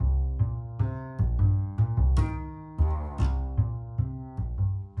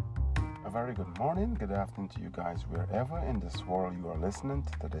very good morning, good afternoon to you guys wherever in this world you are listening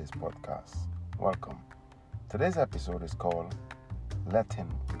to today's podcast. Welcome. Today's episode is called Letting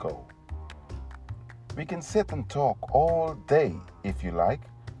Go. We can sit and talk all day, if you like,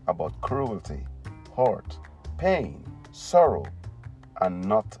 about cruelty, hurt, pain, sorrow, and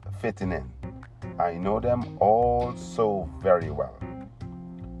not fitting in. I know them all so very well.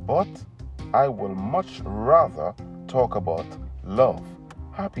 But I will much rather talk about love,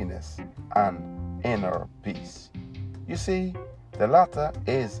 happiness, and inner peace. You see, the latter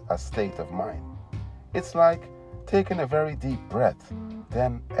is a state of mind. It's like taking a very deep breath,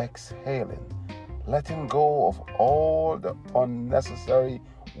 then exhaling, letting go of all the unnecessary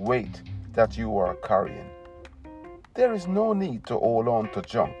weight that you are carrying. There is no need to hold on to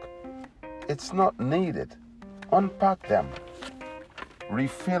junk. It's not needed. Unpack them.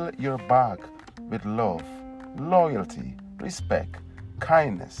 Refill your bag with love, loyalty, respect,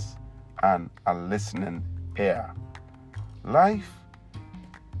 kindness, and a listening ear. Life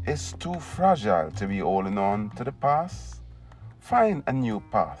is too fragile to be holding on to the past. Find a new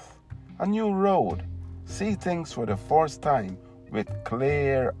path, a new road. See things for the first time with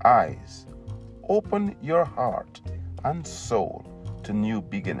clear eyes. Open your heart and soul to new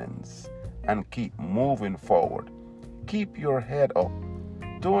beginnings and keep moving forward. Keep your head up.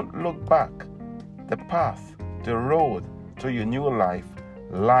 Don't look back. The path, the road to your new life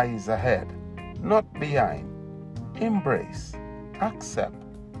lies ahead, not behind. Embrace, accept,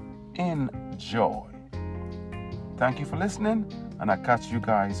 enjoy. Thank you for listening, and I'll catch you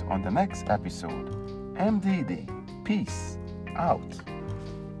guys on the next episode. MDD, peace out.